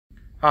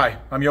Hi,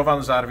 I'm Jovan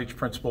Lazarevic,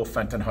 principal of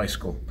Fenton High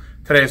School.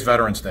 Today is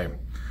Veterans Day.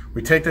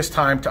 We take this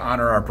time to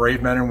honor our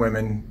brave men and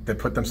women that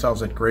put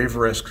themselves at grave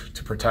risk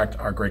to protect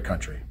our great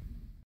country.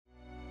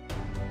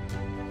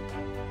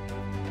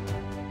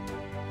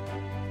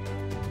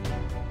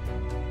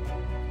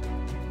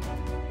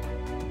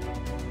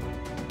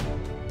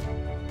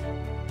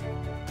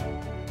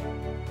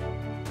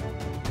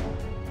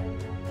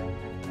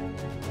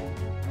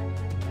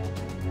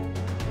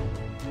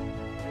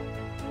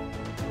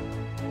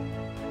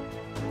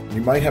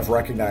 You might have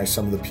recognized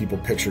some of the people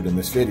pictured in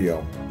this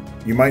video.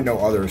 You might know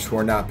others who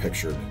are not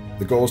pictured.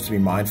 The goal is to be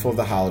mindful of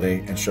the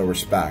holiday and show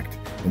respect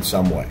in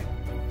some way.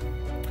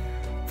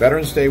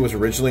 Veterans Day was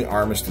originally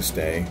Armistice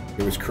Day.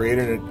 It was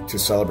created to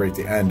celebrate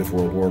the end of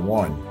World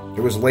War I.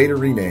 It was later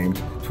renamed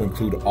to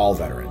include all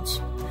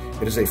veterans.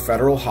 It is a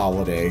federal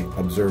holiday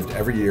observed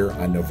every year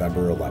on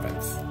November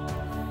 11th.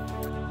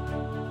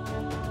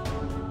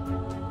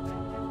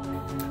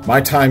 My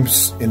time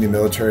in the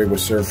military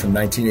was served from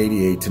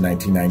 1988 to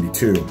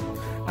 1992.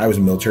 I was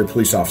a military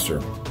police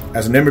officer.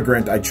 As an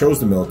immigrant, I chose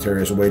the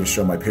military as a way to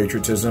show my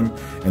patriotism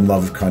and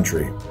love of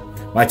country.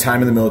 My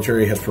time in the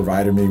military has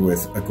provided me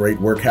with a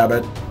great work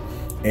habit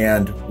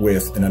and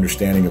with an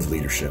understanding of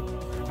leadership.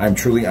 I am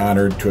truly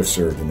honored to have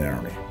served in the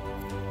Army.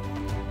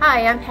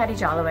 Hi, I'm Patty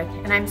Jolowick,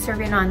 and I'm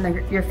serving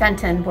on your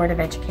Fenton Board of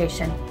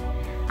Education.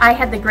 I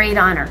had the great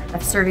honor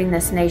of serving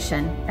this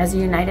nation as a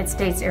United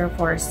States Air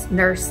Force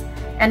nurse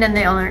and in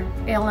the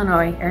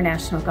Illinois Air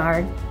National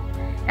Guard,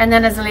 and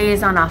then as a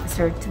liaison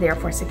officer to the Air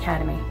Force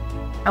Academy.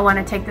 I want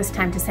to take this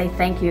time to say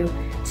thank you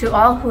to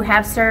all who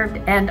have served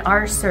and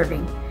are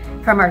serving,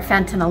 from our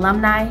Fenton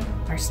alumni,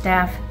 our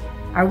staff,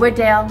 our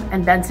Wooddale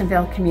and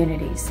Bensonville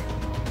communities.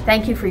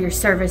 Thank you for your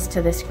service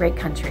to this great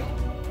country.